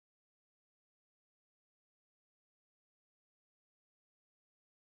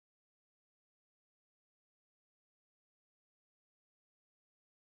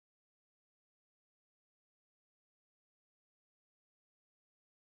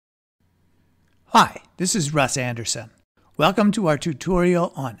Hi, this is Russ Anderson. Welcome to our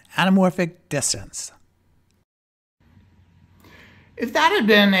tutorial on anamorphic distance. If that had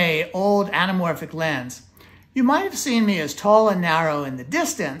been an old anamorphic lens, you might have seen me as tall and narrow in the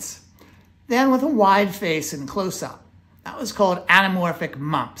distance, then with a wide face and close-up. That was called anamorphic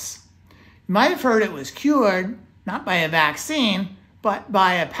mumps. You might have heard it was cured, not by a vaccine, but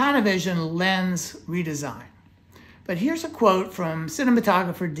by a Panavision lens redesign. But here's a quote from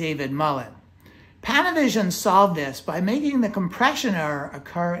cinematographer David Mullen. Panavision solved this by making the compression error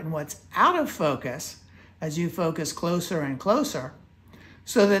occur in what's out of focus as you focus closer and closer,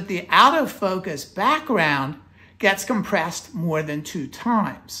 so that the out of focus background gets compressed more than 2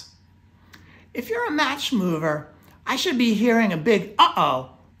 times. If you're a match mover, I should be hearing a big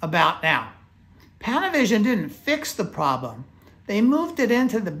uh-oh about now. Panavision didn't fix the problem. They moved it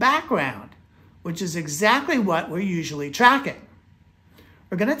into the background, which is exactly what we're usually tracking.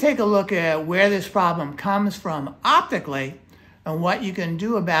 We're going to take a look at where this problem comes from optically and what you can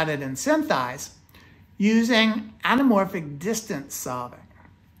do about it in SynthEyes using anamorphic distance solving.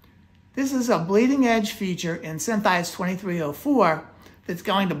 This is a bleeding edge feature in SynthEyes 2304 that's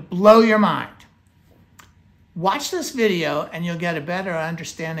going to blow your mind. Watch this video and you'll get a better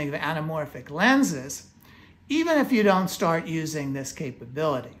understanding of anamorphic lenses, even if you don't start using this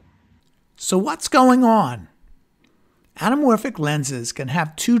capability. So what's going on? Anamorphic lenses can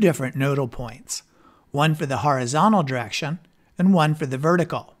have 2 different nodal points, one for the horizontal direction and one for the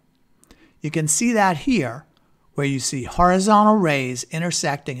vertical. You can see that here, where you see horizontal rays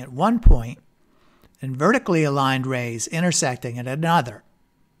intersecting at one point and vertically aligned rays intersecting at another.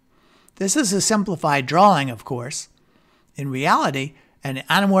 This is a simplified drawing, of course. In reality, an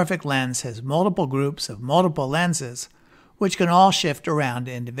anamorphic lens has multiple groups of multiple lenses, which can all shift around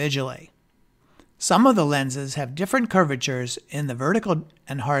individually. Some of the lenses have different curvatures in the vertical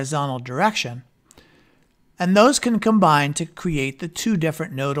and horizontal direction, and those can combine to create the 2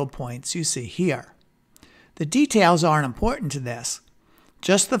 different nodal points you see here. The details aren't important to this,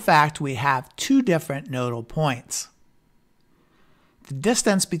 just the fact we have 2 different nodal points. The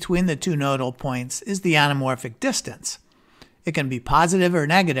distance between the 2 nodal points is the anamorphic distance. It can be positive or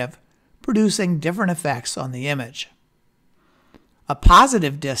negative, producing different effects on the image. A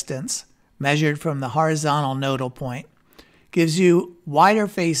positive distance, measured from the horizontal nodal point, gives you wider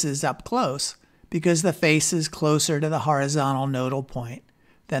faces up close because the face is closer to the horizontal nodal point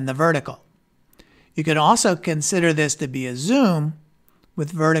than the vertical. You can also consider this to be a zoom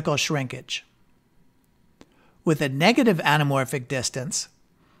with vertical shrinkage. With a negative anamorphic distance,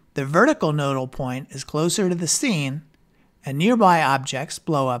 the vertical nodal point is closer to the scene and nearby objects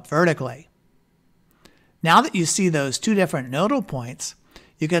blow up vertically. Now that you see those 2 different nodal points,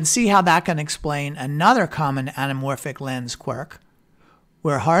 you can see how that can explain another common anamorphic lens quirk,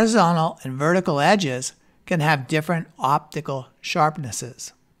 where horizontal and vertical edges can have different optical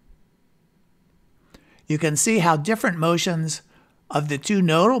sharpnesses. You can see how different motions of the 2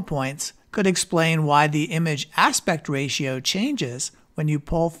 nodal points could explain why the image aspect ratio changes when you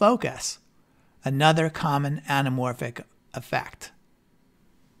pull focus, another common anamorphic effect.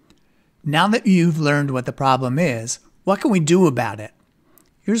 Now that you've learned what the problem is, what can we do about it?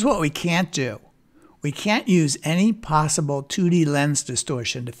 Here's what we can't do. We can't use any possible 2D lens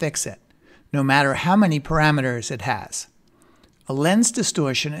distortion to fix it, no matter how many parameters it has. A lens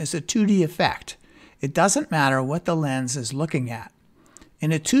distortion is a 2D effect. It doesn't matter what the lens is looking at.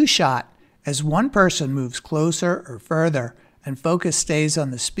 In a 2-shot, as one person moves closer or further and focus stays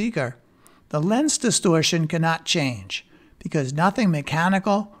on the speaker, the lens distortion cannot change because nothing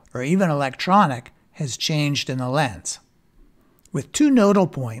mechanical or even electronic has changed in the lens. With 2 nodal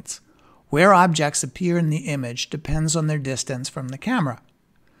points, where objects appear in the image depends on their distance from the camera.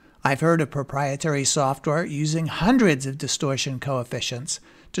 I've heard of proprietary software using hundreds of distortion coefficients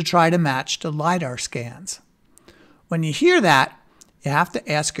to try to match to LiDAR scans. When you hear that, you have to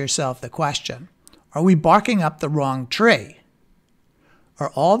ask yourself the question, are we barking up the wrong tree? Are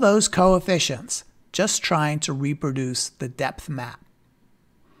all those coefficients just trying to reproduce the depth map?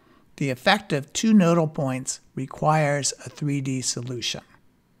 The effect of 2 nodal points requires a 3D solution.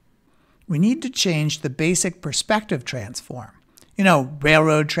 We need to change the basic perspective transform. You know,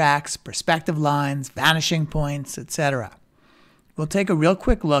 railroad tracks, perspective lines, vanishing points, etc. We'll take a real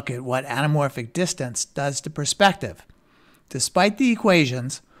quick look at what anamorphic distance does to perspective. Despite the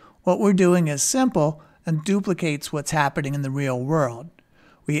equations, what we're doing is simple and duplicates what's happening in the real world.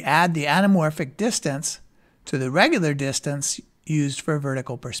 We add the anamorphic distance to the regular distance used for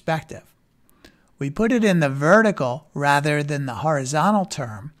vertical perspective. We put it in the vertical rather than the horizontal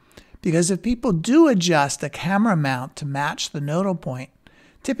term because if people do adjust the camera mount to match the nodal point,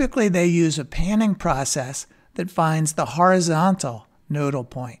 Typically, they use a panning process that finds the horizontal nodal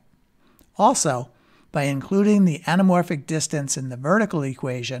point. Also, by including the anamorphic distance in the vertical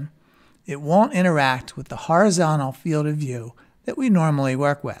equation, it won't interact with the horizontal field of view that we normally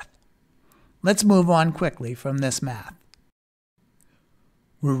work with. Let's move on quickly from this math.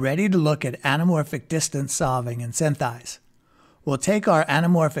 We're ready to look at anamorphic distance solving in SynthEyes. We'll take our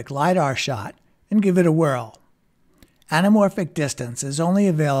anamorphic LiDAR shot and give it a whirl. Anamorphic distance is only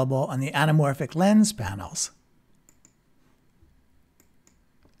available on the anamorphic lens panels.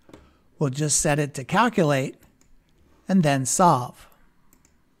 We'll just set it to calculate and then solve.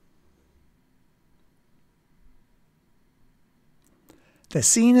 The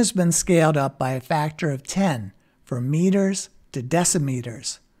scene has been scaled up by a factor of 10 from meters to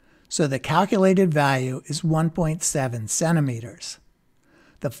decimeters, so the calculated value is 1.7 centimeters.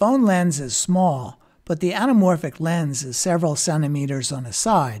 The phone lens is small, but the anamorphic lens is several centimeters on a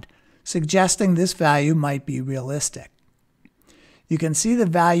side, suggesting this value might be realistic. You can see the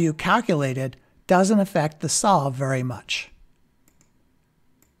value calculated doesn't affect the solve very much.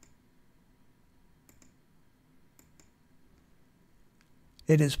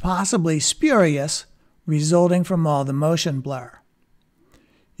 It is possibly spurious, resulting from all the motion blur.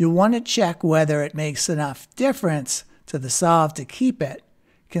 You'll want to check whether it makes enough difference to the solve to keep it,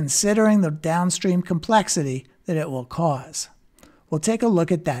 considering the downstream complexity that it will cause. We'll take a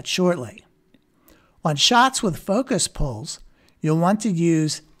look at that shortly. On shots with focus pulls, you'll want to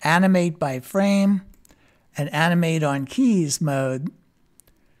use animate by frame and animate on keys mode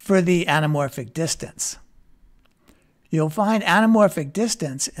for the anamorphic distance. You'll find anamorphic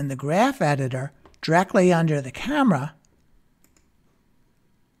distance in the graph editor directly under the camera,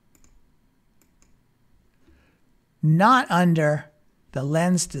 not under the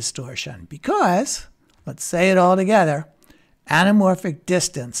lens distortion, because, let's say it all together, anamorphic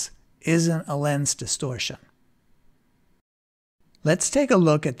distance isn't a lens distortion. Let's take a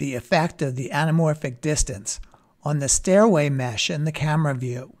look at the effect of the anamorphic distance on the stairway mesh in the camera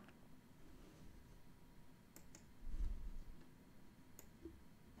view.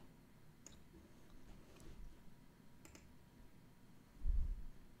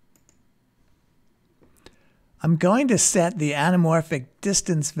 I'm going to set the anamorphic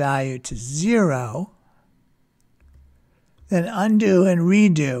distance value to 0, then undo and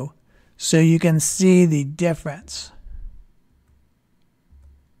redo so you can see the difference.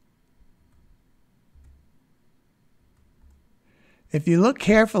 If you look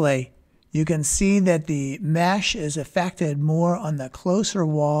carefully, you can see that the mesh is affected more on the closer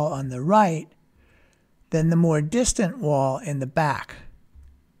wall on the right than the more distant wall in the back.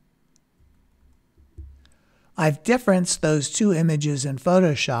 I've differenced those two images in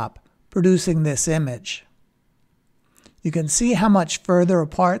Photoshop, producing this image. You can see how much further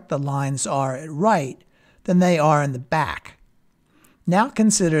apart the lines are at right than they are in the back. Now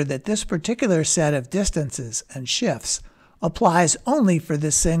consider that this particular set of distances and shifts applies only for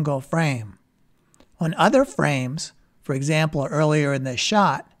this single frame. On other frames, for example earlier in this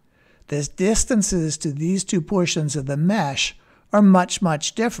shot, the distances to these two portions of the mesh are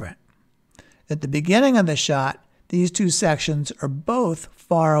much different. At the beginning of the shot, these two sections are both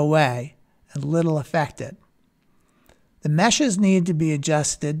far away and little affected. The meshes need to be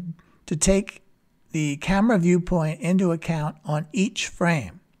adjusted to take the camera viewpoint into account on each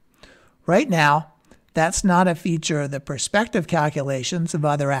frame. Right now, that's not a feature of the perspective calculations of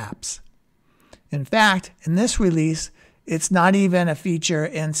other apps. In fact, in this release, it's not even a feature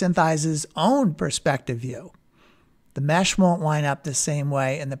in SynthEyes' own perspective view. The mesh won't line up the same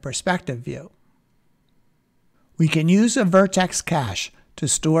way in the perspective view. We can use a vertex cache to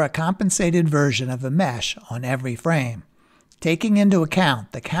store a compensated version of a mesh on every frame, taking into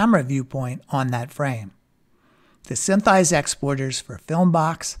account the camera viewpoint on that frame. The SynthEyes exporters for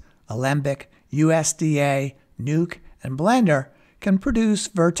Filmbox, Alembic, USDA, Nuke, and Blender can produce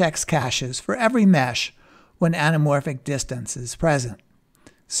vertex caches for every mesh when anamorphic distance is present.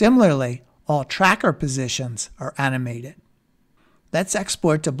 Similarly, all tracker positions are animated. Let's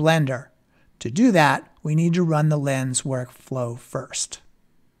export to Blender. To do that, we need to run the lens workflow first.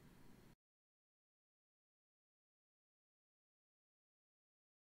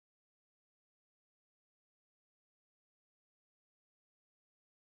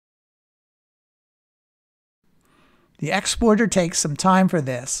 The exporter takes some time for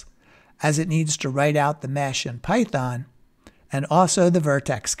this, as it needs to write out the mesh in Python and also the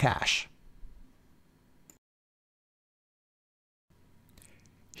vertex cache.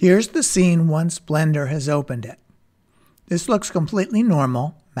 Here's the scene once Blender has opened it. This looks completely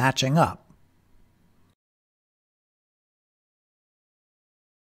normal, matching up.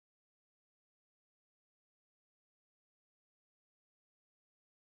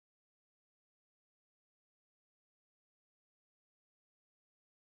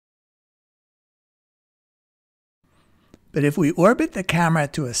 But if we orbit the camera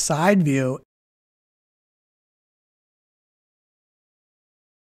to a side view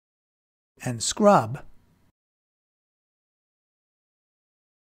and scrub,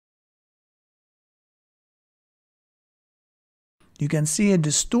 you can see a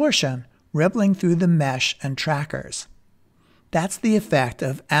distortion rippling through the mesh and trackers. That's the effect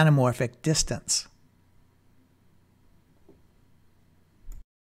of anamorphic distance.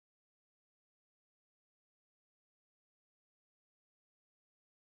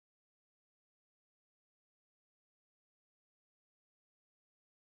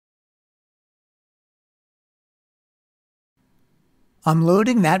 I'm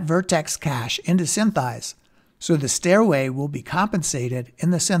loading that vertex cache into SynthEyes, so the stairway will be compensated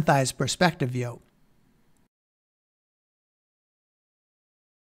in the SynthEyes perspective view.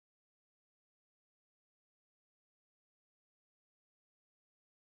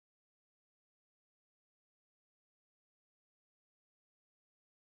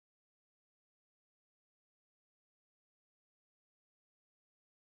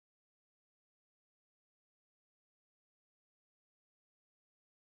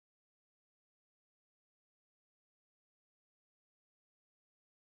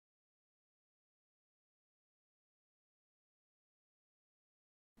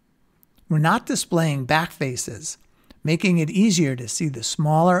 We're not displaying back faces, making it easier to see the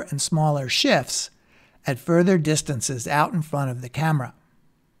smaller and smaller shifts at further distances out in front of the camera.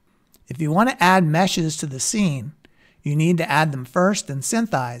 If you want to add meshes to the scene, you need to add them first in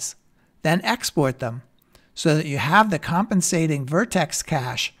SynthEyes, then export them so that you have the compensating vertex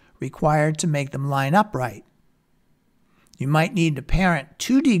cache required to make them line up right. You might need to parent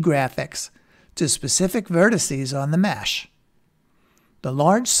 2D graphics to specific vertices on the mesh. The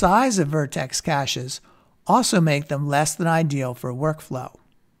large size of vertex caches also make them less than ideal for workflow.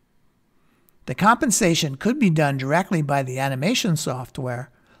 The compensation could be done directly by the animation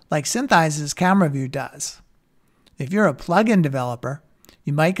software, like SynthEyes' Camera View does. If you're a plugin developer,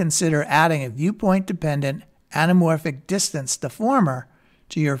 you might consider adding a viewpoint-dependent anamorphic distance deformer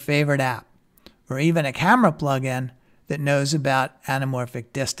to your favorite app, or even a camera plugin that knows about anamorphic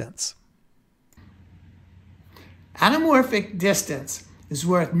distance. Anamorphic distance is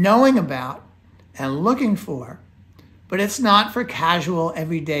worth knowing about and looking for, but it's not for casual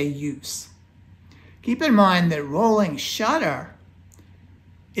everyday use. Keep in mind that rolling shutter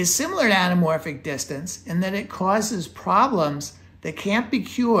is similar to anamorphic distance in that it causes problems that can't be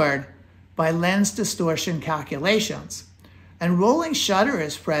cured by lens distortion calculations. And rolling shutter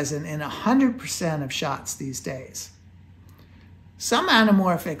is present in 100% of shots these days. Some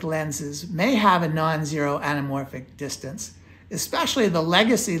anamorphic lenses may have a non-zero anamorphic distance, especially the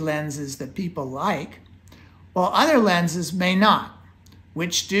legacy lenses that people like, while other lenses may not.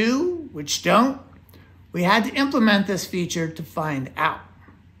 Which do, which don't? We had to implement this feature to find out.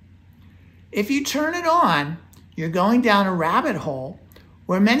 If you turn it on, you're going down a rabbit hole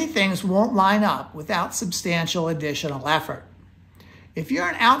where many things won't line up without substantial additional effort. If you're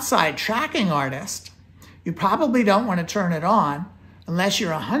an outside tracking artist, you probably don't want to turn it on unless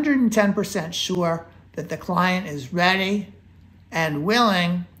you're 110% sure that the client is ready and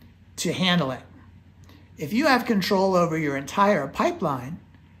willing to handle it. If you have control over your entire pipeline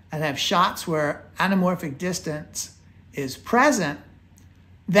and have shots where anamorphic distance is present,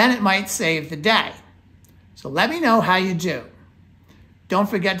 then it might save the day. So let me know how you do. Don't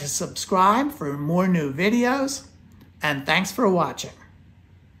forget to subscribe for more new videos, and thanks for watching.